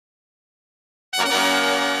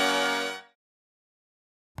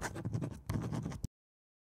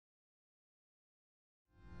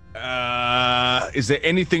Is there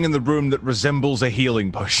anything in the room that resembles a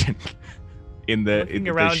healing potion? in the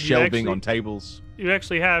shelving on tables? You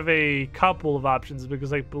actually have a couple of options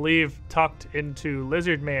because I believe tucked into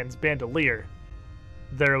Lizard Man's bandolier,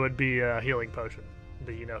 there would be a healing potion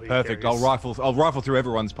that you know he Perfect. carries. I'll rifle through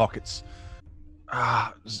everyone's pockets.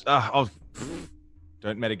 Don't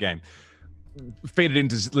metagame. Feed it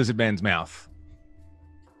into Lizard Man's mouth.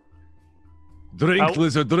 Drink,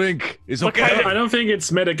 Lizard, drink. It's okay. I don't think it's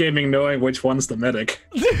metagaming knowing which one's the medic.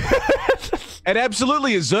 And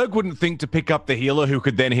absolutely, a Zerg wouldn't think to pick up the healer who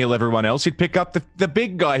could then heal everyone else. He'd pick up the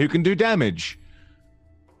big guy who can do damage.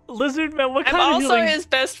 Lizard Man, what I'm kind of also healing? his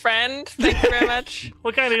best friend. Thank you very much.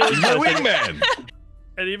 What kind of healing? My wingman.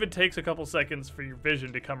 It even takes a couple seconds for your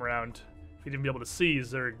vision to come around. If you didn't be able to see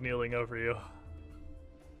Zerg kneeling over you.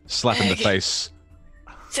 Slap in the face.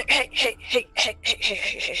 Hey,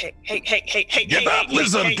 Give up,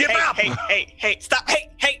 Lizard, give up! Hey, stop, hey!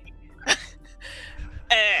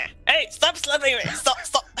 Hey, stop slapping me! Stop,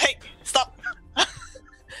 hey, stop!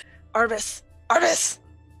 Arbus!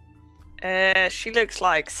 She looks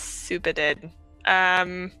like super dead.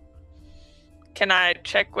 Can I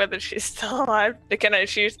check whether she's still alive?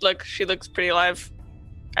 She looks pretty alive.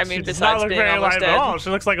 I mean, She does besides not look being very almost alive dead. at all. She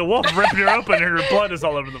looks like a wolf ripping her open and her blood is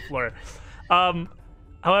all over the floor.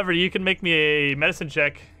 However, you can make me a medicine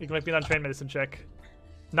check. You can make me an untrained medicine check.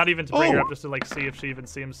 Not even to bring her up, just to like see if she even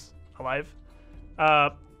seems alive.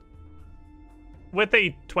 With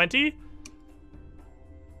a 20,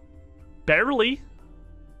 barely.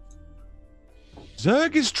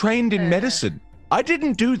 Zerg is trained in medicine. I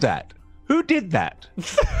didn't do that. Who did that?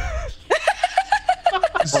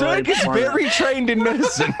 Zerg is very trained in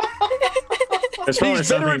medicine. He's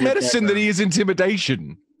better at medicine than he is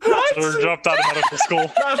intimidation. Or dropped out of medical school.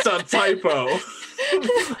 That's a typo.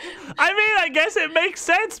 I mean, I guess it makes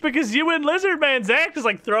sense because you and Lizard Man's act is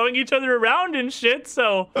like throwing each other around and shit,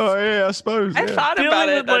 so... Oh, yeah, I suppose. I thought about Dealing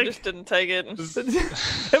it, with, I like- just didn't take it. It must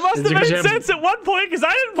have made sense at one point because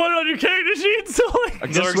I didn't put it on your character sheet, so like... I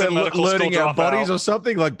guess Zerg's we're in medical learning school our bodies dropout. or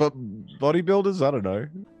something, like bodybuilders? I don't know.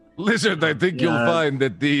 Lizard, I think you'll find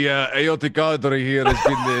that the aortic artery here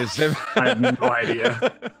has been... I have no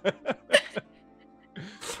idea.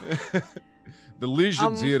 The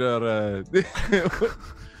lesions here are...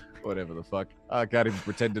 whatever the fuck. I can't even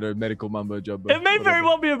pretend to know medical mumbo jumbo. It may very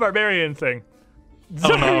well be a barbarian thing.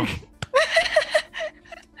 Oh no.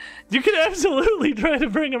 You can absolutely try to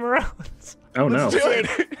bring him around. Oh no.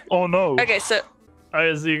 Oh no. Okay, so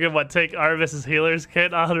Alright, so you can take Arvis's healer's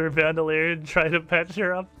kit out of her bandolier and try to patch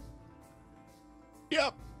her up?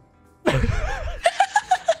 Yep.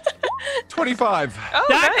 25. oh,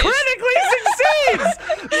 That nice. critically succeeds!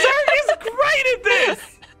 Zerg is great at this!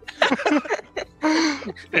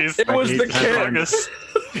 It was the can.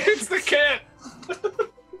 It's the cat.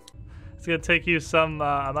 It's gonna take you some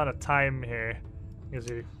amount of time here. Because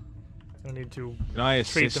you're gonna need to Can I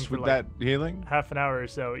treat them assist for with like that healing? half an hour or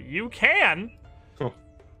so. You can! Oh.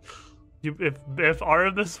 If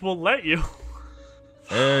Arvis will let you.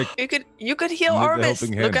 You could heal Need the Arvis.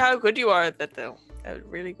 helping Look hand. how good you are at that, though. That was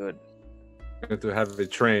really good. To have a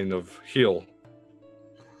train of heal.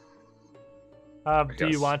 Do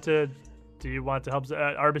you guess. want to help Arvis?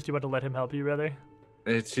 Do you want to let him help you, rather?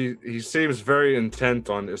 He seems very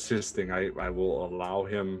intent on assisting. I will allow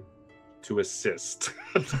him to assist.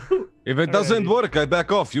 If it doesn't work, I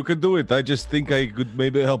back off. You can do it. I just think I could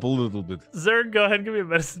maybe help a little bit. Zerg, go ahead and give me a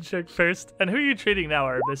medicine check first. And who are you treating now,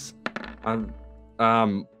 Arvis?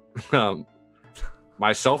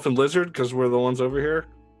 Myself and Lizard, because we're the ones over here.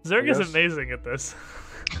 Zerg is guess. amazing at this.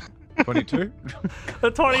 22? The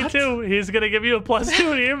 22, he's gonna give you a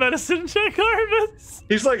 +2 to your medicine check, Arvis.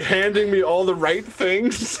 He's like handing me all the right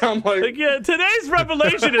things. I'm like, Yeah, today's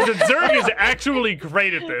revelation is that Zerg is actually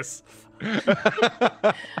great at this.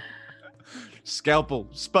 Scalpel.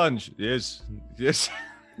 Sponge. Yes.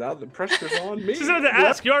 now the pressure's on me. Just wanted to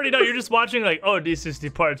ask, you already know, you're just watching like, oh, this is the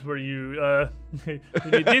part where you you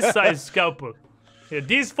need this size scalpel. Yeah,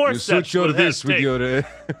 these You forceps suture will this help with take.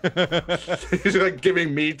 your... He's like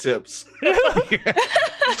giving me tips. No,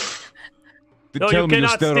 Tell you me to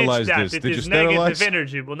cannot sterilize stitch that. this. It Did you is sterilize? negative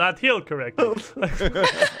energy. Will not heal correctly. Alright,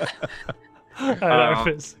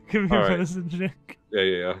 Arvis, give me all a right. medicine check.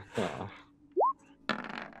 Yeah.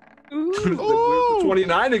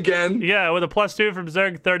 29 again. Yeah, with a +2 from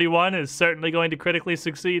Zerg, 31 is certainly going to critically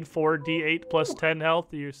succeed. 4d8 +10 health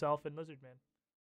to yourself and Lizard Man.